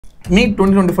NEET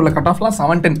 2024 cut ஆஃப்லாம்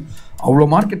 710 அவ்வளோ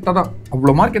mark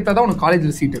எடுத்தால் தான் உனக்கு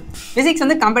காலேஜில் சீட்டு. ஃபிசிக்ஸ்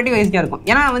வந்து கம்பேட்டிவ் ஈஸியாக இருக்கும்.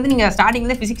 ஏன்னா வந்து நீங்கள்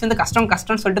ஸ்டார்டிங்கில் ஃபிசிக்ஸ் வந்து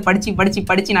கஷ்டம்னு சொல்லிட்டு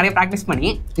படிச்சு நிறைய ப்ராக்டிஸ் பண்ணி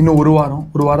இன்னும் ஒரு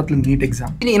வாரத்தில் நீட்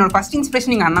எக்ஸாம். இல்லை, என்னோட ஃபர்ஸ்ட்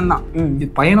இன்ஸ்பிரேஷன் நீங்கள் அண்ணன் தான். இது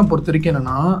பையனை பொறுத்த வரைக்கும்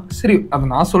என்னன்னா, சரி அதை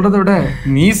நான் சொல்கிறத விட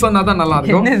நீ சொன்னா தான் நல்லா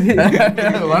இருக்கும்.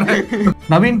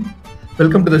 Naveen,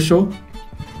 welcome to the show.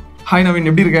 Hi Naveen,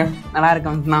 எப்படி இருக்க? நல்லா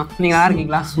இருக்கேன். நீங்க நல்லா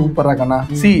இருக்கீங்களா? சூப்பரா கண்ணா.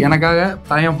 எனக்காக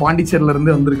பையன் பாண்டிச்சேரியில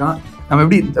இருந்து வந்திருக்கான். நம்ம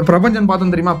எப்படி பிரபஞ்சன்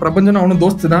பார்த்தோம் தெரியுமா? பிரபஞ்சன் அவனும்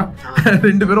தோஸ்து தான்,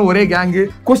 2 பேரும் ஒரே கேங்கு.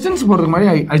 கொஸ்டின்ஸ் போடுறதுக்கு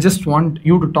மாதிரி I just want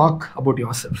you to talk about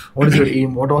your self. What is your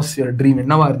aim, what was your dream,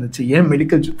 என்னவா இருந்துச்சு, ஏன்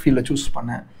மெடிக்கல் ஃபீல்டில் சூஸ்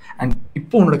பண்ண, அண்ட்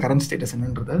இப்போ உன்னோட கரண்ட் ஸ்டேட்டஸ்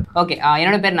என்னன்றது. ஓகே,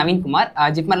 என்னோட பேர் Naveen Kumar.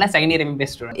 ஜிப்மர்ல second year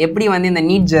MBBS student. எப்படி வந்து இந்த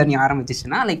நீட் ஜர்னி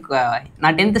ஆரம்பிச்சிச்சுன்னா, லைக்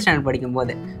நான் 10th ஸ்டாண்டர்ட்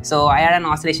படிக்கும்போது, so I had an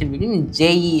ஆசோலேஷன் between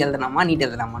JEE எழுதலாமா நீட்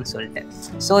எழுதலாமான்னு சொல்லிட்டு.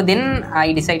 So then I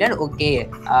decided okay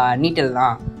NEET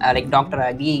எழுதலாம், லைக் டாக்டர்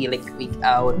ஆகி லைக்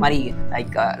ஒரு மாதிரி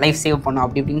லைக் லைஃப் சேவ் பண்ணோம்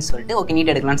அப்படி இப்படின்னு சொல்லிட்டு ஓகே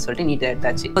நீட் எடுக்கலாம்னு சொல்லிட்டு நீட்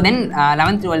எடுத்தாச்சு. ஸோ தென்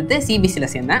 11th 12th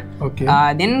CBSEல சேர்ந்தேன்.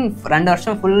 தென் 2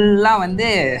 வருஷம் ஃபுல்லாக வந்து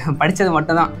படித்தது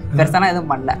மட்டும் தான், பெருசாலாம்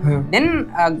எதுவும் பண்ணல. தென்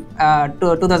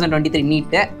 2023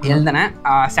 நீட் எழுதினேன்,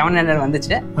 700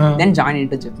 வந்துச்சு. தென் ஜாயின்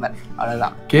இன்டு ஜிப்மர்.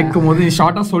 அவ்வளவுதான். கேட்கும் போது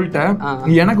ஷார்ட்டா சொல்லிட்டேன்.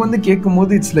 எனக்கு வந்து கேட்கும்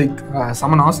போது இட்ஸ் லைக்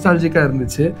சம நாஸ்டால்ஜிக்கா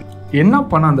இருந்துச்சு. என்ன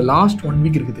பண்ண அந்த லாஸ்ட் 1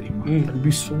 வீக் இருக்கு தெரியுமா, it will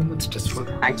be so much stressful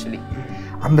actually.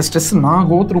 அந்த ஸ்ட்ரெஸ் நான்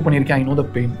கோ த்ரூ பண்ணியிருக்கேன். I know the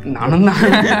pain. நானும் தான்.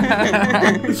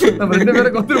 நம்ம 2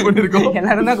 பேரும் கோ த்ரூ பண்ணியிருக்கோம்.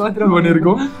 எல்லாரும் தான் கோ த்ரூ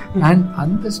பண்ணியிருக்கோம். அண்ட்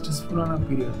அந்த ஸ்ட்ரெஸ்ஃபுல்லான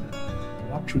period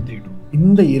what should they to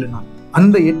இந்த 7 நாள்,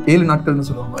 அந்த 7 நாட்கள்னு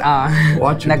சொல்லுவாங்க.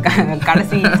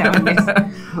 கடைசி 7 days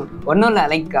ஒன்றும் இல்லை,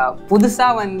 லைக்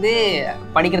புதுசாக வந்து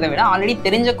படிக்கிறத விட ஆல்ரெடி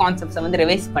தெரிஞ்ச கான்செப்ட்ஸை வந்து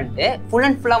ரிவைஸ் பண்ணிட்டு ஃபுல்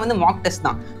அண்ட் ஃபுல்லாக வந்து மாக் டெஸ்ட்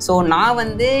தான். ஸோ நான்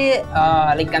வந்து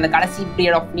லைக் அந்த கடைசி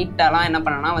பீரியட் ஆஃப் நீட்டெல்லாம் என்ன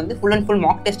பண்ணேன்னா வந்து full and full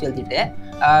Mach test எழுதிட்டு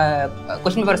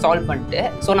கொஸ்டின் பேப்பர் சால்வ் பண்ணிட்டு,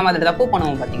 ஸோ நம்ம அதில் தப்பு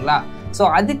பண்ணுவோம் பார்த்தீங்களா, ஸோ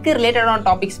அதுக்கு ரிலேட்டடான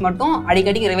டாபிக்ஸ் மட்டும்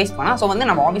அடிக்கடிக்கு ரிவைஸ் பண்ணால், ஸோ வந்து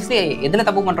நம்ம ஆப்வியஸ்லி எதில்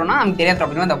தப்பு பண்ணுறோம்னா நமக்கு தெரியாத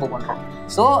டாபிக் தான் தப்பு பண்ணுறோம்.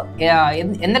 ஸோ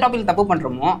எந்த டாபிக் தப்பு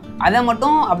பண்ணுறோமோ அதை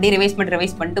மட்டும் அப்படியே ரிவைஸ்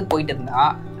பண்ணிட்டு போயிட்டு இருந்தா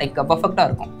லைக் பர்ஃபெக்டாக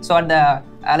இருக்கும். ஸோ அந்த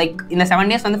லைக் இந்த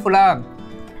 7 days வந்து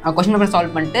ஃபுல்லாக கொஸ்டின் பேப்பர்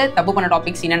சால்வ் பண்ணிட்டு தப்பு பண்ண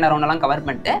டாபிக்ஸ் இன் அண்ட் அரௌண்டெல்லாம் கவர்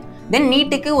பண்ணிட்டு, தென்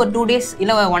நீட்டுக்கு ஒரு 2 days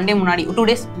இல்லை 1 day முன்னாடி 2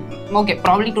 days ஓகே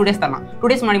ப்ராப்ளி 2 days தரலாம்,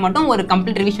 2 days முன்னாடி மட்டும் ஒரு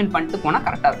கம்ப்ளீட் ரிவிஷன் பண்ணிட்டு போனால்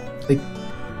கரெக்டாக இருக்கும்.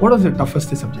 What was your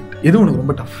toughest subject? எது உனக்கு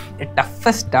ரொம்ப டஃப்?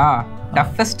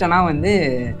 டஃபஸ்ட்னா வந்து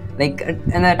லைக்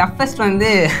அந்த டஃபஸ்ட் வந்து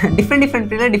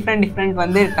டிஃப்ரெண்ட்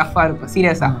வந்து டஃப்பாக இருக்கும்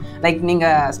சீரியஸாக. லைக்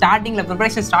நீங்கள் ஸ்டார்டிங்கில்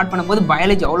ப்ரிப்பரேஷன் ஸ்டார்ட் பண்ணும்போது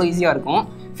பயாலஜி அவ்வளோ ஈஸியாக இருக்கும்,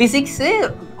 ஃபிசிக்ஸு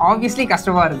ஆப்வியஸ்லி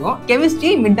கஷ்டமாக இருக்கும், கெமிஸ்ட்ரி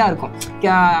மிட்டாக இருக்கும்.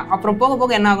 அப்புறம் போக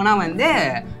போக என்ன ஆகுனா வந்து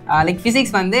லைக்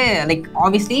ஃபிசிக்ஸ் வந்து லைக்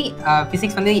ஆப்வியஸ்லி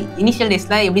ஃபிசிக்ஸ் வந்து இனிஷியல்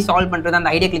டேஸில் எப்படி சால்வ் பண்ணுறது, அந்த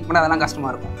ஐடியா கிளிக் பண்ண அதெல்லாம் கஷ்டமாக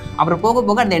இருக்கும். அப்புறம் போக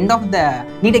போக at end of the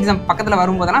need exam பக்கத்தில்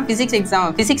வரும்போதெல்லாம்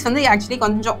ஃபிசிக்ஸ் வந்து ஆக்சுவலி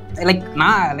கொஞ்சம் லைக்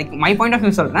நான் like my point of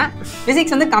view சொல்கிறேன்,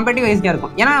 ஃபிசிக்ஸ் வந்து கம்பேட்டிவ் ஈஸியாக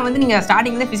இருக்கும். ஏன்னா வந்து நீங்கள்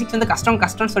ஸ்டார்டிங்கில் ஃபிசிக்ஸ் வந்து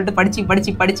கஷ்டம்னு சொல்லிட்டு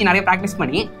படிச்சு நிறைய ப்ராக்டிஸ்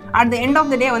பண்ணி at the end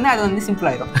of the டே வந்து அது வந்து சிம்பிள்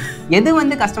ஆகிடும். எது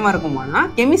வந்து கஷ்டமாக இருக்குமானா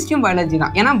கெமிஸ்ட்ரியும் பயாலஜி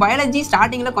தான். ஏன்னா பயாலஜி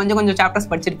ஸ்டார்டிங்கில் கொஞ்சம் சாப்டர்ஸ்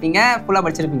படிச்சிருப்பீங்க, ஃபுல்லாக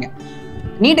படிச்சிருப்பீங்க.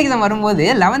 நீட் எக்ஸாம் வரும்போது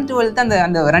 11th 12th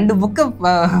அந்த 2 புக்கு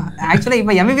ஆக்சுவலாக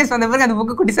இப்போ MBBS வந்த பிறகு அந்த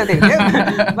புக்கு குட்டிஸாக தெரியுது,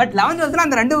 பட் 11th 12th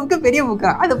அந்த 2 புக்கு பெரிய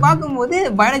புக்கு. அது பார்க்கும்போது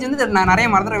பயாலஜி வந்து நான்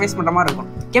நிறைய மரத்தை ரிவைஸ் பண்ணுற மாதிரி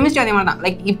இருக்கும். கெமிஸ்ட்ரி அதே மாதிரி தான்.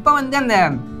 லைக் இப்போ வந்து அந்த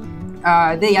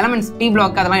இது எலமெண்ட்ஸ் பி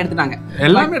பிளாக் அதெல்லாம் எடுத்துட்டாங்க,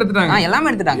 எல்லாமே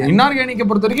எடுத்துட்டாங்க. இன்ஆர்கானிக்கை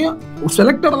பொறுத்த வரைக்கும்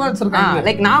செலக்டடா தான் வச்சிருக்காங்க.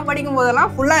 லைக் நான் படிக்கும் போதெல்லாம்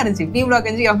ஃபுல்லா இருந்துச்சு, பி பிளாக்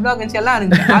இருந்துச்சு, எஃப் பிளாக் இருந்துச்சு, எல்லாம்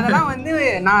இருந்துச்சு. அதெல்லாம் வந்து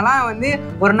நான்லாம் வந்து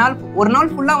ஒரு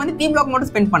நாள் ஃபுல்லா வந்து பி பிளாக் மட்டும்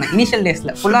ஸ்பெண்ட் பண்ணேன் இனிஷியல்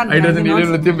டேஸ்ல. ஃபுல்லா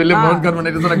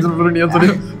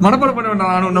மனப்பாடம் பண்ண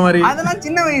வேண்டாம் நான் உன்ன மாதிரி. அதெல்லாம்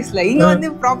சின்ன வயசுல. இங்க வந்து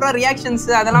ப்ராப்பரா ரியாக்ஷன்ஸ்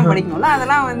அதெல்லாம் படிக்கணும்ல,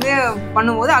 அதெல்லாம் வந்து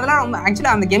பண்ணும்போது அதெல்லாம் ரொம்ப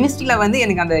ஆக்சுவலா அந்த கெமிஸ்ட்ரியில வந்து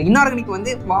எனக்கு அந்த இன்ஆர்கானிக்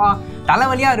வந்து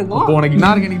தலைவலியா இருக்கும். உனக்கு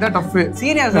இன்ஆர்கானிக் தான் டஃப்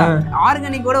சீரியஸா.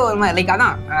 ஆர்கானிக் கூட ஒரு மாதிரி லைக்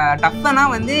அதான் டஃப்னா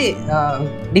வந்து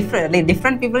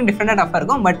டிஃப்ரெண்ட் பீப்புளுக்கு டிஃப்ரெண்டாக டஃப்பாக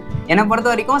இருக்கும். பட் என்னை பொறுத்த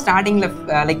வரைக்கும் ஸ்டார்டிங்கில்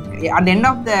like at end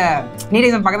of the need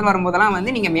exam பக்கத்தில் வரும்போதெல்லாம்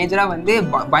வந்து நீங்கள் மேஜராக வந்து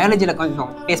பயாலஜியில்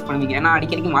கொஞ்சம் ஃபேஸ் பண்ணுவீங்க. ஏன்னா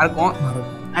அடிக்கடிக்கு மார்க்கும்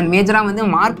அண்ட் மேஜராக வந்து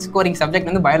மார்க் ஸ்கோரிங்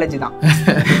சப்ஜெக்ட் வந்து பயாலஜி தான்.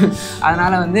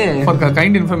 அதனால வந்து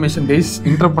கைண்ட் இன்ஃபர்மேஷன் கைஸ்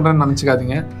இன்டர் பண்ணுறேன்னு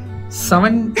நினச்சிக்காதீங்க.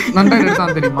 700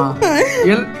 எடுத்தான் தெரியுமா?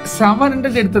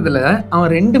 700 எடுத்ததுல அவன்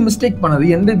 2 மிஸ்டேக் பண்ணது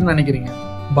எந்த இதுன்னு நினைக்கிறீங்க?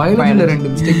 பயாலஜில 2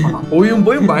 மிஸ்டேக் பண்ணான்.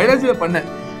 போயும் பயாலஜில பண்ணேன்.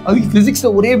 அது பிசிக்ஸ்ல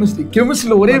ஒரே மிஸ்டேக்,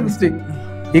 கெமிஸ்ட்ரியில ஒரே மிஸ்டேக்.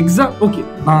 எக்ஸாம் ஓகே,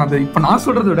 நான் அதை இப்போ நான்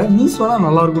சொல்றதை விட நீ சொன்னா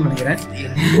நல்லா இருக்கும்னு நினைக்கிறேன்.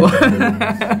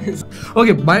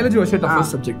 Okay, biology was your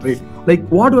toughest subject right? Like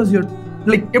what was your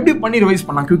like எப்படி பண்ணி ரிவைஸ்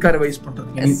பண்ணா, குயிக்கா ரிவைஸ் பண்றது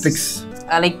எனி ட்ரிக்ஸ்?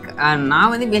 லைக்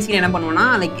நான் வந்து பேசிக்கலி என்ன பண்ணுவேன்னா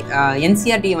லைக்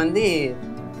NCERT வந்து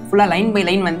ஃபுல்லா லைன் பை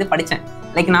லைன் வந்து படித்தேன்.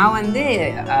 லைக் நான் வந்து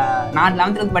நான்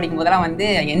 11th படிக்கும் போதெல்லாம் வந்து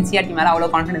NCERT மேலே அவ்வளோ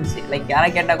கான்ஃபிடன்ஸ். லைக் யாரை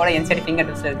கேட்டால் கூட NCERT ஃபிங்கர்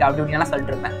டிப்ஸ் இருக்குது அப்படி இப்படிலாம்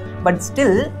சொல்லிட்டு இருப்பேன். பட்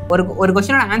ஸ்டில் ஒரு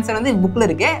கொஸ்டினோட ஆன்சர் வந்து புக்கில்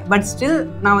இருக்கு, பட் ஸ்டில்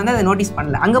நான் வந்து அதை நோட்டீஸ்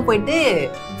பண்ணல. அங்கே போயிட்டு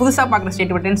புதுசாக பார்க்குற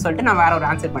ஸ்டேட்மெண்ட்னு சொல்லிட்டு நான் வேற ஒரு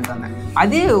ஆன்சர் பண்ணிட்டு வந்தேன்.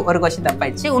 அது ஒரு கொஸ்டின்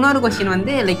தப்பாயிடுச்சு. இன்னொரு கொஸ்டின்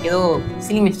வந்து லைக் ஏதோ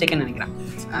சிலி மிஸ்டேக்னு நினைக்கிறேன்.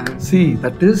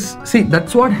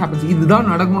 that's what happens. இதுதான்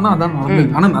நடக்கும்னா அதான்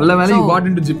நடக்குது. ஆனா நல்ல வேளை you got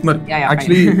into JIPMER.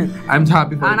 Actually I'm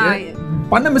happy for it.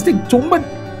 பண்ண மிஸ்டேக் ரொம்ப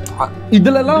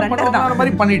இதெல்லாம் பண்ணற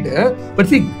மாதிரி பண்ணிட்டு, but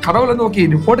see கடவுள் வந்து ஓகே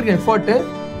நீ போட்டுக்க effort,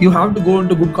 you have to go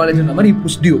into good college and he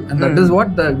pushed you, and that is what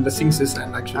the blessings is.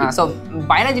 And actually so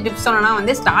biology tips சொன்னா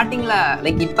வந்து ஸ்டார்டிங்ல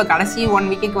லைக் இப்ப கடைசி 1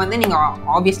 வீக்குக்கு வந்து நீங்க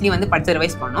ஆப்வியஸ்லி வந்து படிச்சு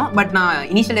ரிவைஸ் பண்ணணும். பட் நான்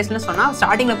இனிஷியல் டேஸ்ல சொன்னா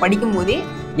ஸ்டார்டிங்ல படிக்கும் போதே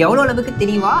எவ்வளவு அளவுக்கு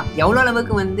தெளிவா, எவ்வளவு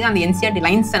அளவுக்கு வந்து அந்த என்சிஆர்டி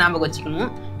லைன்ஸ் ஞாபகம் வச்சுக்கணும்,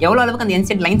 எவ்வளவு அளவுக்கு அந்த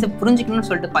என்சிஆர்டி லைன்ஸை புரிஞ்சுக்கணும்னு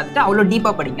சொல்லிட்டு பார்த்துட்டு அவ்வளோ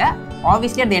டீப்பா படிங்க.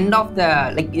 Obviously at end of the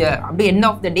like அப்படியே எண்ட்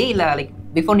ஆஃப் த டே இல்ல லைக்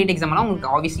பிஃபோர் நீட் எக்ஸாம்லாம்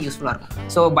உங்களுக்கு ஆப்வியஸ்லி யூஸ்ஃபுல்லாக இருக்கும்.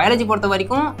 ஸோ பயாலஜி பொறுத்த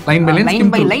வரைக்கும்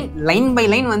லைன் பை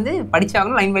லைன் வந்து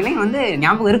படிச்சாகணும், லைன் பை லைன் வந்து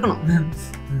ஞாபகம் இருக்கணும்.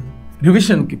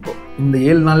 ரிவிஷனுக்கு இப்போ இந்த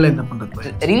 7 நாள்ல என்ன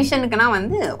பண்றது? ரிவிஷனுக்குனா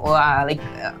வந்து லைக்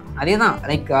அதேதான்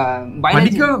லைக்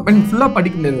பயாலஜி ஃபுல்லா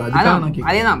படிக்க முடியாது.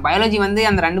 அதேதான் பயாலஜி வந்து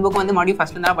அந்த 2 புக்கும் வந்து மறுபடியும்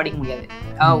ஃபர்ஸ்ட்ல இருந்தா படிக்க முடியாது.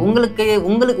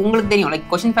 உங்களுக்கு தெரியும் லைக்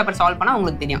கொஸ்டின் பேப்பர் சால்வ் பண்ணா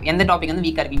உங்களுக்கு தெரியும் எந்த டாபிக் வந்து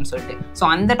வீக்கா இருக்குன்னு சொல்லிட்டு. ஸோ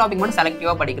அந்த டாபிக் மட்டும்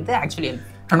செலக்டிவா படிக்கிறது actually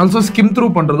and also skim through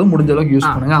பண்றது முடிஞ்ச அளவுக்கு யூஸ்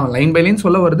பண்ணுங்க. அவன் லைன் பை லைன்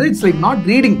சொல்ல வருது, it's like not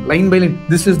reading line by line,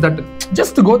 this is that,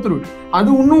 just go through it. அது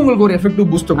இன்னும் உங்களுக்கு ஒரு எஃபெக்டிவ்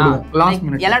பூஸ்ட் கொடுக்கும் லாஸ்ட்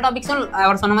மினிட். எல்லா டாபிக்ஸும்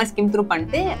அவர் சொன்ன மாதிரி ஸ்கிம் த்ரூ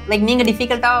பண்ணிட்டு லைக் நீங்க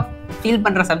டிஃபிகல்ட்டா ஃபீல்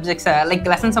பண்ற சப்ஜெக்ட்ஸை லைக்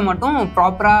லெசன்ஸை மட்டும்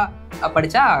ப்ராப்பரா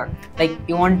படிச்சா like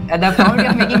you want the probability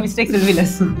of making mistakes will be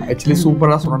less. Actually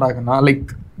சூப்பரா சொன்னடாகனா like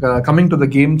coming to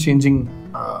the game changing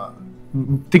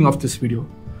thing of this video,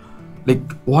 like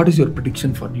what is your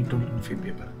prediction for NEET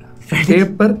 2025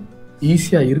 paper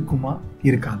ஈஸியா இருக்குமா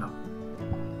இருக்காதா?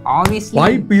 Obviously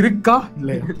வாய்ப்பு இருக்கா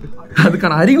இல்லையா?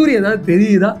 அதுக்கான அறிகுறி ஏதாவது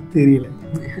தெரியுதா தெரியல.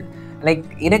 லைக்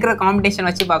இருக்கிற காம்படிஷன்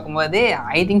வச்சு பார்க்கும்போது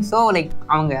ஐ திங்க் ஸோ லைக்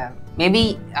அவங்க மேபி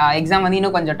எக்ஸாம் வந்து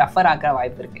இன்னும் கொஞ்சம் டஃபர் ஆக்கிற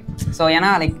வாய்ப்பு இருக்கு. ஸோ ஏன்னா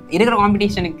லைக் இருக்கிற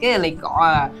காம்படிஷனுக்கு லைக்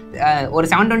ஒரு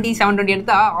 720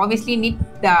 எடுத்தா obviously NEET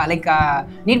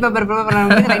paper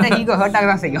prepare ego hurt ஆக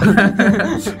தான் செய்யும்.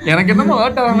 எனக்கு என்னமோ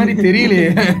ஹர்ட் ஆகிற மாதிரி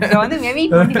தெரியலையே. ஸோ வந்து maybe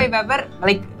 25 paper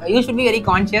like you should be very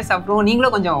conscious. அப்புறம்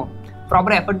நீங்களும் கொஞ்சம்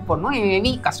ப்ராப்பரா எஃபர்ட் போடணும்.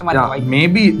 மேபி கஷ்டமா இருக்கும்.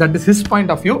 Maybe that is his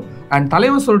point of view. And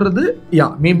தலைவர் சொல்றது yeah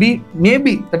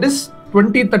maybe that is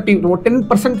 20-30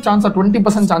 10% chance or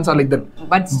 20% chance or like that.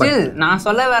 But still நான்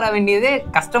சொல்ல வர வேண்டியது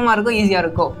கஷ்டமா இருக்கும் ஈஸியா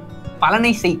இருக்கும்,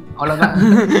 பலனை செய், அவ்வளவுதான்.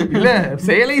 இல்ல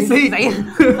செயலை செய்.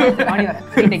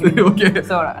 ஓகே.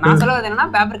 சோ நான் சொல்ல வரது என்னன்னா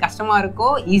பேப்பர் கஷ்டமா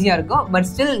இருக்கும் ஈஸியா இருக்கும், பட்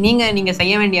ஸ்டில் நீங்க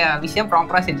செய்ய வேண்டிய விஷயம்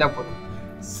ப்ராப்பரா செஞ்சா போதும்.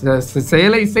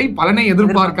 செயலை செய் பலனை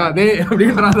எதிர்பார்க்காதே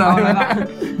அப்படின்றாங்க.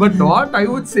 But what I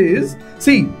would say is,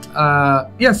 see,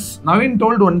 yes, Naven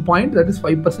told one point, that is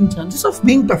 5% chances of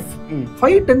being tough.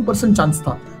 5-10% chance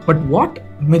தான். But what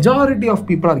majority of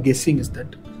people are guessing is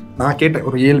that, நான் கேட்டேன்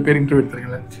ஒரு 7 பேர் இன்டர்வியூ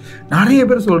எடுத்துருக்கல, நிறைய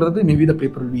பேர் சொல்றது maybe the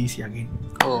paper will be easy again.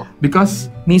 Because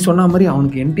நீ சொன்ன மாதிரி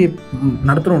அவனுக்கு என்டிஏ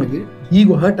நடத்துறவனுக்கு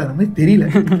ஈகோ ஹர்ட் ஆகிற மாதிரி தெரியல.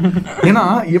 ஏன்னா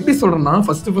எப்படி சொல்றேன்னா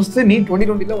first NEET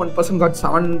 2020 1% got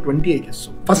 720 I guess.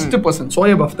 First person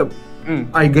Soyab after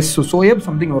I guess so Soyab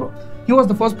something வரும். He was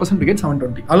the first person to get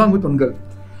 720 along with one girl.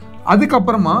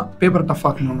 அதுக்கப்புறமா பேப்பர் டஃப்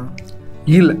ஆக்கணும்னா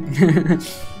இல்ல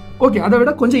ஓகே அதை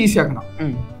விட கொஞ்சம் ஈஸி ஆக்கணும்.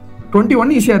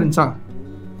 21 ஈஸியா இருந்துச்சா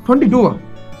 22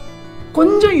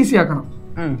 கொஞ்சம் ஈஸி ஆக்கணும்.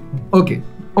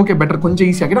 ஓகே பெட்டர் கொஞ்சம்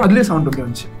ஈஸி ஆக்கணும். அதுலேயே 720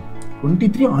 வந்துச்சு.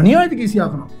 23 அநியாயத்துக்கு ஈஸி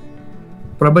ஆக்கணும்.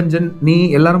 பிரபஞ்சன் நீ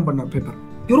எல்லாரும் பண்ண பேப்பர்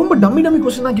ரொம்ப டம்மி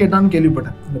கொஸ்டின் தான் கேட்டான்னு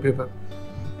கேள்விப்பட்டேன். இந்த பேப்பர்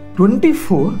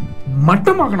 24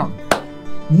 மட்டமாக்கணும்.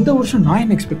 இந்த வருஷம் நான்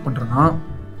என்ன எக்ஸ்பெக்ட் பண்றேன்னா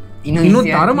இன்னும்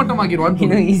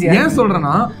தரமட்டமாக்கிடுவான்னு. ஏன்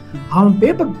சொல்றேன்னா அவன்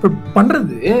பேப்பர்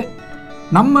பண்றது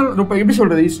நம்ம எப்படி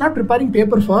சொல்றது, it's not preparing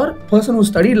paper for person who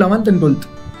study 11th and 12th.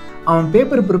 அவன்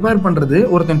பேப்பர் ப்ரிப்பேர் பண்றது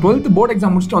ஒருத்தன் 12th போர்டு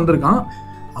எக்ஸாம் முடிச்சுட்டு வந்திருக்கான்,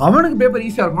 அவனுக்கு பேப்பர்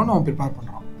ஈஸியா இருக்கணும்னு அவன் ப்ரிப்பேர்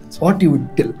பண்றான். வாட் யூ வுட்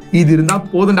டெல், இது இருந்தா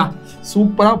போதும்டா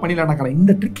சூப்பரா பண்ணிடலாம்டா.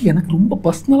 இந்த ட்ரிக் எனக்கு ரொம்ப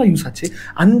பர்சனலா யூஸ் ஆச்சு,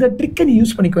 அந்த ட்ரிக்கை நீ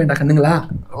யூஸ் பண்ணிக்க வேண்டாம் கண்ணுங்களா.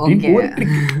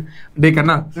 டே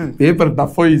கண்ணா பேப்பர்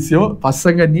டஃபோ ஈஸியோ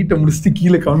பசங்க நீட்டை முடிச்சுட்டு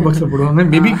கீழே கமெண்ட் பாக்ஸ்ல போடுவாங்க.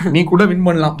 மேபி நீ கூட வின்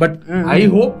பண்ணலாம், பட் ஐ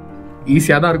ஹோப்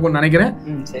ஈஸியா தான் இருக்கும்னு நினைக்கிறேன்,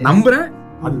 நம்புறேன்.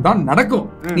 அதுதான் நடக்கும்.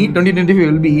 NEET 2025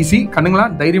 will be easy. கண்ணுங்களா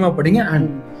தைரியமா படிங்க. அண்ட்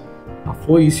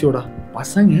டஃபோ ஈஸியோடா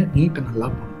பசங்க நீட்டை நல்லா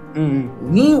பண்ணும்.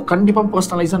 நீ கண்டிப்பா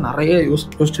பர்சனலைஸா நிறைய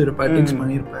யோசிச்சிருப்ப, டெக்ஸ்ட்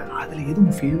பண்ணிருப்ப, அதுல எது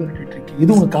உங்க ஃபேவரட் ட்ரிக்,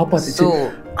 எது உங்க காப்பாத்துச்சு,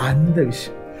 அந்த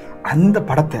விஷயம் அந்த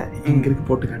படத்தை இங்க இருக்கு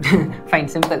போட்டுக்காங்க. Fine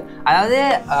simple. அதாவது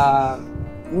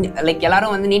லைக்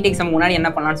எல்லாரும் வந்து நீட் எக்ஸாம் முன்னாடி என்ன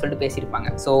பண்ணலாம்னு சொல்லிட்டு பேசியிருப்பாங்க.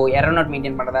 ஸோ எரர் நோட்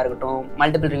மெயின்டைன் பண்ணுறதா இருக்கட்டும்,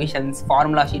 மல்டிபிள் ரிவிஷன்ஸ்,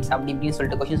 ஃபார்முலா ஷீட்ஸ் அப்படி இப்படின்னு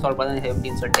சொல்லிட்டு கொஸ்டின் சால்வ் பண்ணுறது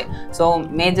அப்படின்னு சொல்லிட்டு. ஸோ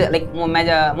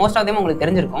மோஸ்ட் ஆஃப் தேம் உங்களுக்கு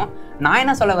தெரிஞ்சிருக்கும். நான்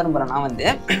என்ன சொல்ல விரும்புகிறேன்னா வந்து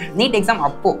நீட் எக்ஸாம்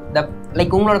அப்போ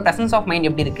லைக் உங்களோட ப்ரெசன்ஸ் ஆஃப் மைண்ட்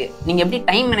எப்படி இருக்குது, நீங்கள் எப்படி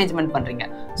டைம் மேனேஜ்மெண்ட் பண்ணுறீங்க,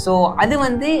 ஸோ அது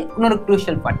வந்து இன்னொரு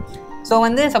க்ரூஷியல் பார்ட். ஸோ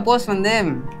வந்து சப்போஸ் வந்து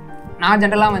நான்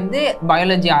ஜென்ரலாக வந்து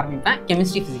பயாலஜி ஆரம்பிப்பேன்,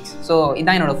 கெமிஸ்ட்ரி, ஃபிசிக்ஸ். ஸோ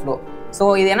இதுதான் என்னோட ஃப்ளோ. ஸோ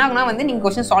இது என்ன ஆகுனா வந்து நீங்கள்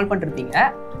கொஸ்டின் சால்வ் பண்ணிருப்பீங்க,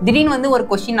 திடீர்னு வந்து ஒரு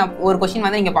கொஸ்டின்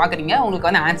வந்து நீங்கள் பார்க்குறீங்க, உங்களுக்கு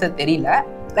வந்து ஆன்சர் தெரியல,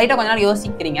 லைட்டாக கொஞ்ச நாள்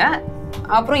யோசிக்கிறீங்க,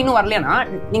 அப்புறம் இன்னும் வரலைன்னா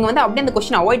நீங்கள் வந்து அப்படியே அந்த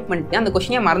கொஸ்டின் அவாய்ட் பண்ணிட்டு அந்த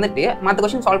கொஸ்டினை மறந்துட்டு மற்ற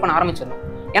கொஸ்டின் சால்வ் பண்ண ஆரம்பிச்சிடணும்.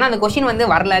 ஏன்னா அந்த கொஸ்டின் வந்து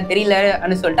வரல தெரியல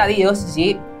அப்படின்னு சொல்லிட்டு அதை யோசிச்சு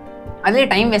அதுலேயே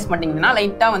டைம் வேஸ்ட் பண்ணிங்கன்னா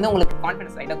லைட்டாக வந்து உங்களுக்கு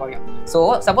கான்ஃபிடன்ஸ் லைட்டாக குறையும். ஸோ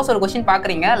சப்போஸ் ஒரு கொஸ்டின்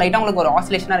பார்க்குறீங்க, லைட்டாக உங்களுக்கு ஒரு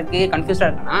ஆசிலேஷனாக இருக்குது, கன்ஃபியூஸாக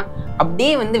இருக்குன்னா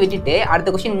அப்படியே வந்து விட்டுட்டு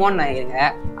அடுத்த கொஸ்டின் மூவ் ஆகிருங்க.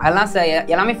 அதெல்லாம்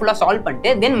எல்லாமே ஃபுல்லாக சால்வ் பண்ணிட்டு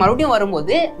தென் மறுபடியும்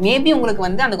வரும்போது மேபி உங்களுக்கு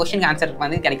வந்து அந்த கொஸ்டினுக்கு ஆன்சர்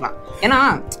வந்து கிடைக்கலாம். ஏன்னா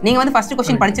நீங்கள் வந்து ஃபஸ்ட்டு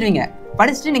கொஸ்டின்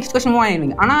படிச்சுட்டு நெக்ஸ்ட் கொஸ்டின் மூவ்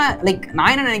ஆகிடுவீங்க. ஆனால் லைக்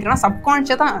நான் என்ன நினைக்கிறேன்னா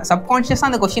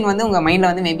சப்கான்ஷியஸாக அந்த கொஸ்டின் வந்து உங்கள்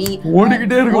மைண்டில் வந்து மேபி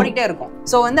ஓடிக்கிட்டே இருக்கும்.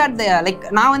 ஸோ வந்து அந்த லைக்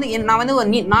நான்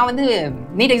வந்து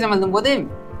நீட் எக்ஸாம் எழுதும்போது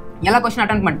எல்லா கொஸ்டின்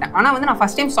அட்டன் பண்ணிட்டேன். ஆனால் வந்து நான்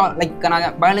ஃபஸ்ட் டைம் லைக் நான்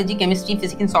பயாலஜி, கெமிஸ்ட்ரி,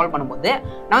 ஃபிசிக்ஸ் சால்வ் பண்ணும்போது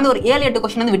நான் வந்து ஒரு 7-8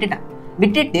 கொஸ்டின் வந்து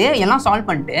விட்டுட்டு எல்லாம் சால்வ்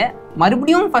பண்ணிட்டு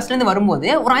மறுபடியும் ஃபர்ஸ்ட்லேருந்து வரும்போது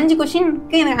ஒரு 5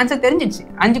 கொஸ்டினுக்கு எனக்கு ஆன்சர் தெரிஞ்சிச்சு.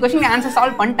 5 கொஸ்டினுக்கு ஆன்சர்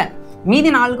சால்வ் பண்ணிட்டேன். மீதி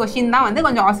 4 கொஸ்டின் தான் வந்து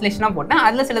கொஞ்சம் ஆசிலேஷனாக போட்டேன்.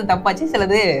 அதில் சிலது தப்பாச்சு,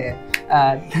 சிலது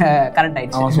கரெக்ட்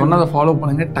ஆயிடுச்சு. அவன் சொன்னதை ஃபாலோ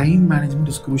பண்ணுங்க. Time management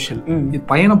is crucial. இது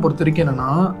பையனை பொறுத்த வரைக்கும் என்னன்னா,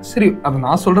 சரி அதை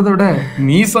நான் சொல்றதை விட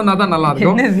நீ சொன்னாதான் நல்லா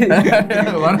இருக்கும்.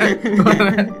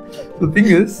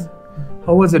 Thing is,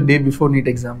 how was the day before NEET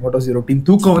exam? What was your routine?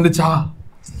 தூக்கம் வந்துச்சா?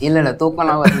 இல்ல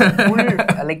தூக்கம்லாம் வரல.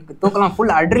 Like தூக்கம்லாம்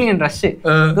full adrenaline rush.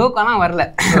 தூக்கம்லாம் வரல.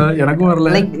 எனக்கும்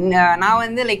வரல. லைக் நான்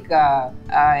வந்து லைக்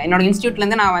என்னோட இன்ஸ்டியூட்ல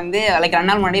இருந்து நான் வந்து லைக் 2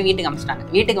 நாள் முன்னாடியே வீட்டுக்கு அனுப்பிச்சிட்டாங்க.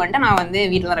 வீட்டுக்கு வந்துட்டு நான் வந்து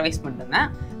வீட்டில் தான் ரிவைஸ் பண்ணிட்டு இருந்தேன்.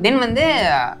 தென் வந்து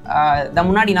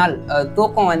முன்னாடி நாள்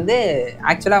தூக்கம் வந்து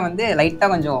ஆக்சுவலாக வந்து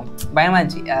லைட்டாக கொஞ்சம் பயமா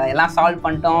இருந்துச்சு. எல்லாம் சால்வ்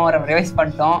பண்ணிட்டோம், ரிவைஸ்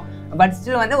பண்ணிட்டோம், பட்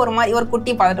ஸ்டில் வந்து ஒரு மாதிரி ஒரு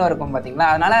குட்டி பதட்டம் இருக்கும் பார்த்தீங்களா,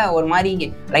 அதனால ஒரு மாதிரி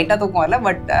லைட்டாக தூக்கம் வரல.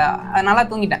 பட் நல்லா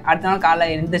தூங்கிட்டேன். அடுத்த நாள் காலைல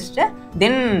எழுந்திரிச்சிட்டு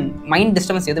தென் மைண்ட்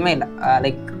டிஸ்டர்பன்ஸ் எதுவுமே இல்லை.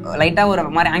 லைக் லைட்டாக ஒரு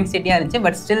மாதிரி ஆங்ஸைட்டியாக இருந்துச்சு,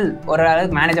 பட் ஸ்டில் ஒரு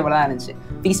அளவுக்கு மேனேஜபிளாக இருந்துச்சு.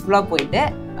 பீஸ்ஃபுல்லாக போயிட்டு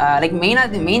லைக்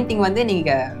மெயின் திங் வந்து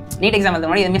நீங்கள் நீட் எக்ஸாம் எழுத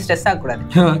மாதிரி எதுவுமே ஸ்ட்ரெஸ் ஆகக்கூடாது.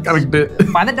 கரெக்ட்.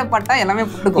 பதட்டப்பட்டா எல்லாமே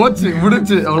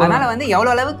முடிச்சு. அதனால வந்து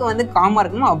எவ்வளோ அளவுக்கு வந்து காமாக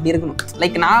இருக்கணுமோ அப்படி இருக்கணும்.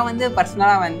 லைக் நான் வந்து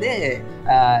பர்சனலாக வந்து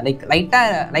லைக்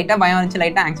லைட்டாக பயம் இருந்துச்சு,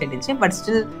 லைட்டாக ஆங்ஸைட்டி இருந்துச்சு, பட்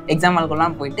ஸ்டில் எக்ஸாம்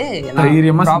ஹாலுக்குலாம் போயிட்டு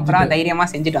ப்ராப்பராக தைரியமாக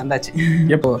செஞ்சுட்டு வந்தாச்சு.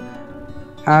 எப்போ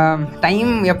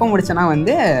டைம் எப்போ முடிச்சேன்னா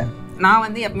வந்து நான்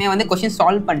வந்து எப்பவுமே வந்து கொஸ்டின்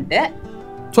சால்வ் பண்ணிட்டு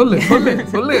சொல்லு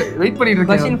வெயிட் பண்ணிட்டு இருக்கேன்.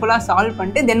 क्वेश्चन ஃபுல்லா சால்வ்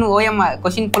பண்ணிட்டு தென் OMR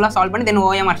क्वेश्चन ஃபுல்லா சால்வ் பண்ணி தென்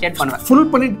OMR ஷேர் பண்ணுவேன்.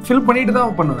 ஃபில் பண்ணிட்டு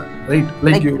தான் பண்ணுவேன். ரைட்.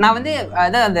 லைக் நான் வந்து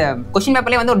அந்த क्वेश्चन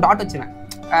பேப்பர்லயே வந்து ஒரு டாட் வச்சிருவேன்.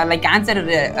 லைக்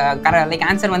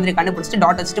ஆன்சர் வந்து கண்டுபிடிச்சிட்டு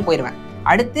டாட் வச்சுட்டு போயிடுவேன்.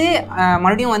 அடுத்து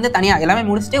மறுபடியும் வந்து தனியா எல்லாமே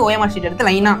முடிச்சுட்டு OMR ஷீட் எடுத்து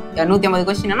லைனா 150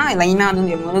 क्वेश्चनனா லைனா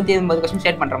 150 क्वेश्चन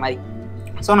ஷேர் பண்ற மாதிரி.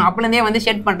 ஸோ நான் அப்போலேருந்தே வந்து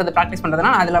ஷேட் பண்ணுறது ப்ராக்டிஸ்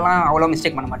பண்ணுறதுனால அதிலலாம் அவ்வளோ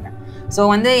மிஸ்டேக் பண்ண மாட்டேன். ஸோ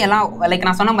வந்து எல்லாம் லைக்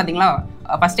நான் சொன்னேன் பார்த்தீங்களா,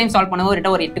 ஃபஸ்ட் டைம் சால்வ் பண்ண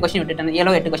ஒரு 8 கொஸ்டின் விட்டுட்டேன்,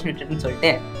 7-8 கொஸ்டின் விட்டுட்டுன்னு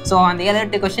சொல்லிட்டு. ஸோ அந்த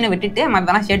 7-8 கொஸ்டினை விட்டுட்டு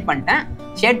மற்றதெல்லாம் ஷேட்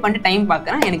பண்ணிட்டு டைம்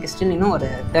பார்க்குறேன். எனக்கு ஸ்டில் இன்னும் ஒரு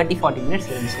 30-40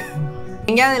 மினிட்ஸ் இருந்துச்சு.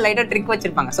 எங்கேயாவது லைட்டாக ட்ரிக்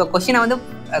வச்சிருப்பாங்க. ஸோ கொஸ்டினை வந்து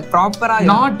ப்ராப்பராக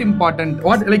not important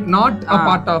what like not a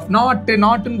part of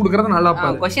நாட்னு கொடுக்குறது நல்லா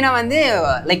இருக்கும். கொஸ்டினை வந்து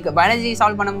லைக் பயாலஜி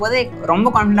சால்வ் பண்ணும்போது ரொம்ப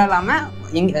கான்ஃபிடென்ட் இல்லாமல்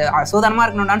சோதனமாக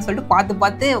இருக்கணும்டான்னு சொல்லிட்டு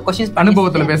பார்த்து கொஸ்டின்ஸ்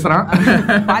அனுபவத்தில் பேசுகிறான்.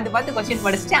 பார்த்து கொஸ்டின்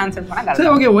படிச்சுட்டு ஆன்சர் பண்ணா.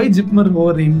 சரி, okay. Y JIPMER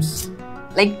over reams?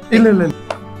 Like இல்லை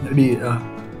ரெடி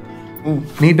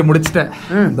நீட் முடிச்சிட்டேன்.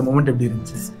 இந்த மொமெண்ட் எப்படி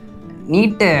இருந்துச்சு?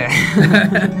 நீட்டு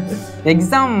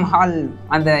எக்ஸாம் ஹால்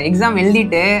அந்த எக்ஸாம்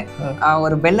எழுதிட்டு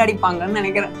ஒரு பெல் அடிப்பாங்கன்னு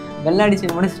நினைக்கிறேன். பெல்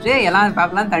அடிச்சு முடிச்சுட்டு எல்லாம்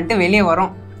பேப்பர்லாம் தந்துட்டு வெளியே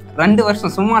வரோம். 2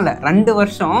 வருஷம் சும்மா இல்லை, 2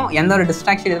 வருஷம் எந்த ஒரு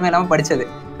டிஸ்ட்ராக்ஷன் எதுவுமே இல்லாமல் படித்தது.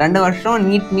 2 வருஷம்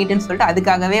நீட்னு சொல்லிட்டு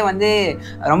அதுக்காகவே வந்து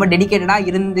ரொம்ப டெடிக்கேட்டடாக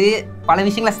இருந்து பல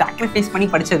விஷயங்களை சாக்ரிஃபைஸ் பண்ணி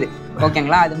படித்தது.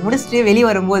 ஓகேங்களா? அது முடிச்சுட்டு வெளியே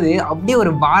வரும்போது அப்படியே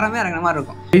ஒரு பாரமே இறங்குற மாதிரி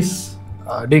இருக்கும்.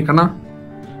 டே கண்ணா,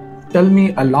 tell me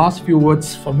a last few words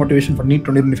for motivation for NEET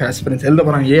 2025 aspirants. எழுத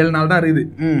போறாங்க, 7 நாள் தான் இருக்குது,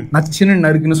 நச்சுன்னு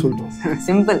நறுக்குன்னு சொல்லிட்டோம்.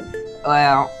 சிம்பிள்.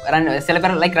 சில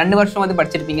பேர் லைக் 2 வருஷம் வந்து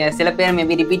படிச்சிருப்பீங்க, சில பேர்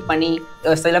மேபி ரிப்பீட் பண்ணி,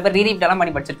 சில பேர் ரீரீட் எல்லாம்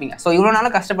பண்ணி படிச்சிருப்பீங்க. ஸோ இவ்வளோ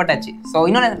நாளும் கஷ்டப்பட்டாச்சு. ஸோ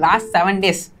இன்னொன்று லாஸ்ட் 7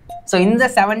 days. ஸோ இந்த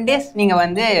 7 days நீங்கள்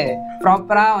வந்து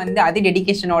ப்ராப்பராக வந்து அதே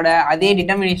டெடிக்கேஷனோட அதே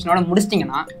டிட்டர்மினேஷனோட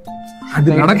முடிச்சிட்டிங்கன்னா அது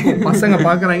நடக்கும். பசங்க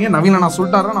பாக்குறாங்க, நவீன நான்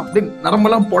சொல்லிட்டாரா, நான் அப்படியே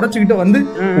நரம்பெல்லாம் புடச்சுக்கிட்டு வந்து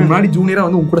முன்னாடி ஜூனியரா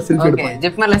வந்து உங்க கூட செல்ஃபி எடுப்பேன்.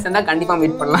 ஜிப்மர்ல சேர்ந்தா கண்டிப்பா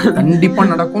மீட் பண்ணலாம். கண்டிப்பா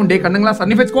நடக்கும். டே கண்ணுங்களா,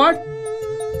 சர்னிஃபைட் ஸ்குவாட்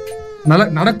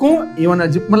நடக்கும். இவனை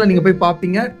ஜிப்மர்ல நீங்க போய்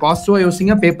பாப்பீங்க. பாசிட்டிவா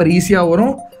யோசிங்க, பேப்பர் ஈஸியா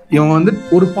வரும். இவன் வந்து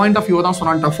ஒரு பாயிண்ட் ஆஃப் வியூ தான்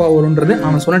சொன்னான் டஃபா வரும்ன்றது.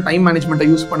 அவன் சொன்ன டைம் மேனேஜ்மெண்ட்டை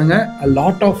யூஸ் பண்ணுங்க. a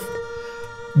lot of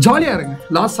ஜாலியா இருங்க.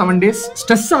 லாஸ்ட் 7 days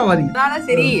ஸ்ட்ரெஸ் ஆகாதீங்க. அதனால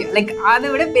சரி லைக் அதை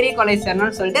விட பெரிய காலேஜ்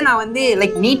சேரணும்னு சொல்லிட்டு நான் வந்து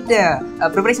லைக் நீட்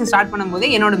ப்ரிப்பரேஷன் ஸ்டார்ட் பண்ணும்போது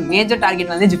என்னோட மேஜர்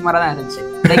டார்கெட் வந்து ஜிப்மரா தான் இருந்துச்சு.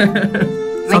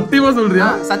 சத்தியமா சொல்றியா?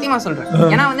 சத்தியமா சொல்றேன்.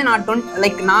 ஏன்னா வந்து நான்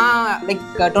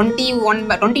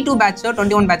 22 பேட்ச்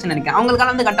 21 பேட்ச் நினைக்கிறேன்.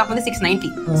 அவங்களுக்கால வந்து கட் ஆஃப் வந்து 690.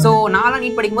 ஸோ நான்லாம்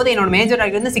நீட் படிக்கும்போது என்னோட மேஜர்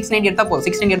டார்கெட் வந்து 690 எடுத்தா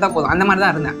போதும் அந்த மாதிரி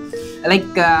தான் இருந்தேன்.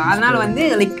 லைக் அதனால வந்து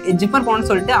லைக் ஜிப்மர் போகணும்னு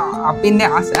சொல்லிட்டு அப்பயிருந்தே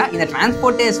ஆசை. இந்த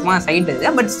டிரான்ஸ்போர்ட் சும்மா side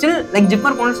but still like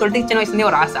JIPMER போகணும்னு சொல்லிட்டு சின்ன வயசுலேயே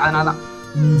ஒரு ஆசை. அதனால தான்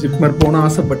ஜிப்மர் போன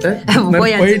ஆசைப்பட்டேன்,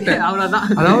 போயிட்டேன். அவ்வளவுதான்.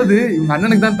 அதாவது இவங்க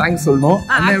அண்ணனுக்கு தான் தேங்க்ஸ் சொல்லணும்.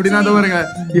 அண்ணன் எப்படின்னா பாருங்க,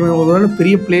 இவன் ஒரு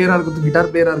பெரிய பிளேயரா இருக்கட்டும்,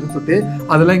 கிட்டார் பிளேயரா இருக்கட்டும்,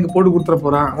 அதெல்லாம் இங்க போட்டு கொடுத்துட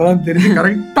போறான். அதெல்லாம் தெரிஞ்சு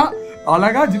கரெக்டா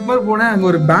அழகா ஜிப்மர் போனேன். அங்க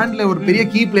ஒரு பேண்ட்ல ஒரு பெரிய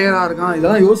கீ பிளேயரா இருக்கான்.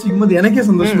 இதெல்லாம் யோசிக்கும் போது எனக்கே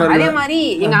சந்தோஷமா இருக்கு. அதே மாதிரி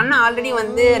எங்க அண்ணன் ஆல்ரெடி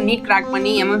வந்து நீட் கிராக்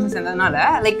பண்ணி எம்எம்சி சேர்ந்ததுனால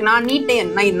லைக் நான்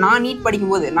நீட்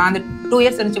படிக்கும் போது நான் அந்த 2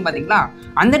 years இருந்துச்சு பாத்தீங்களா,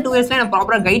 அந்த 2 yearsல நான்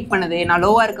ப்ராப்பரா கைட் பண்ணது, நான்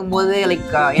லோவா இருக்கும் போது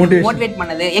லைக் மோட்டிவேட்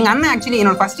பண்ணது எங்க அண்ணன். ஆக்சுவலி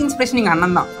என்னோட ஃபர்ஸ்ட் இன்ஸ்பிரேஷன் எங்க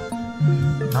அண்ணன் தான்.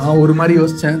 நான் ஒரு மாதிரி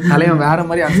யோசிச்சேன், தலைவன் வேற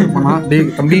மாதிரி ஆன்சர் பண்ணான். டேய்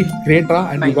தம்பி Greta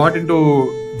and you got into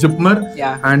JIPMER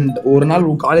and ஒரு நாள்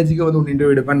உன் காலேஜுக்கு வந்து ஒரு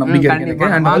இன்டர்வியூ எடுப்பேன் நம்பிக்கை இருக்கு.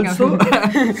 அண்ட் ஆல்சோ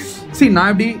see நான்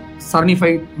எப்படி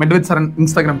Saranified Medved Saran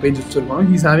Instagram page வச்சிருக்கோம்.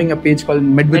 he's having a page called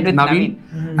Medved Naven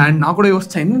and நான் கூட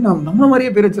யோசிச்சேன் என்ன நம்மள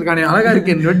மாதிரியே பேர் வச்சிருக்கானே, அழகா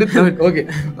இருக்கு Medved Naven. ஓகே,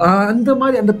 அந்த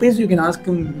மாதிரி அந்த page you can ask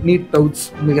him neat doubts.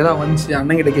 உங்களுக்கு ஏதாவது வந்து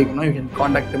அண்ணன் கிட்ட கேட்கணும், you can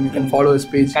contact him, you can follow his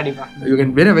page. கண்டிப்பா you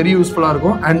can very useful ஆ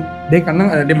இருக்கும். and டேய்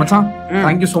கண்ணன், டேய் மச்சான்,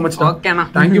 thank you so much. ஓகேண்ணா,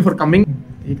 thank you for coming.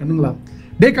 டேய் கண்ணுங்களா,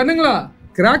 டேய் கண்ணுங்களா,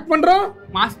 கிராக் பண்றோம்,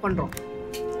 மாஸ் பண்றோம்,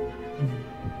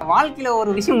 வாழ்க்கையில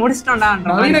ஒரு விஷயம் முடிச்சிட்டோம்டா.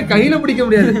 கையில பிடிக்க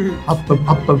முடியாது.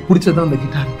 அப்ப பிடிச்சதான் அந்த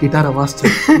கிட்டாரை வாசிச்சு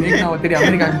தெரியும்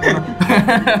அமெரிக்காவுக்கு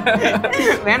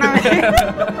வேணாமே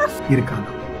இருக்காங்க.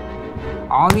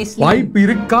 ஆப்வியஸ்லி வாய்ப்பு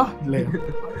இருக்கா இல்லையா,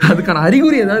 அதுக்கான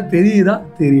அறிகுறி ஏதாவது தெரியுதா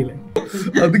தெரியல,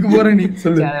 அதுக்கு போற நீ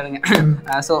சொல்லு.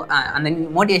 சோ அந்த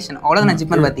மோட்டிவேஷன் அவ்வளவுதான். நான்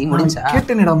ஜிப்மர் பத்தி முடிஞ்சா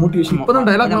கேட்டேனடா மோட்டிவேஷன். இப்பதான்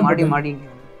டயலாக் மாடி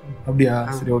அப்படியா?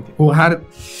 சரி ஓகே. ஓ ஹேர்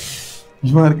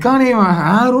இவன் இருக்கானே, இவன்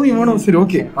ஹேரும் இவனும். சரி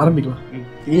ஓகே ஆரம்பிக்கலாம்.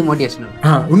 இது மோட்டிவேஷன்.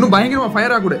 இன்னும் பயங்கரமா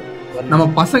ஃபயரா கூட நம்ம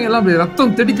பசங்க எல்லாம் அப்படி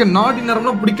ரத்தம் தெடிக்க நாடி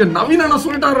நேரம்லாம் பிடிக்க நவீன நான்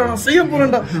சொல்லிட்டாரு, நான் செய்ய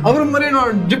போறேன்டா, அவரு மாதிரியே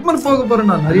நான் ஜிப்மர் போக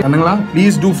போறேன்டா. நிறைய பண்ணுங்களா,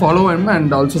 please do follow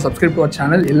and also subscribe to our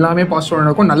channel. எல்லாமே பாசிட்டிவ்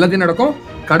நடக்கும், நல்லதே நடக்கும்,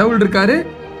 கடவுள் இருக்காரு,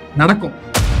 நடக்கும்.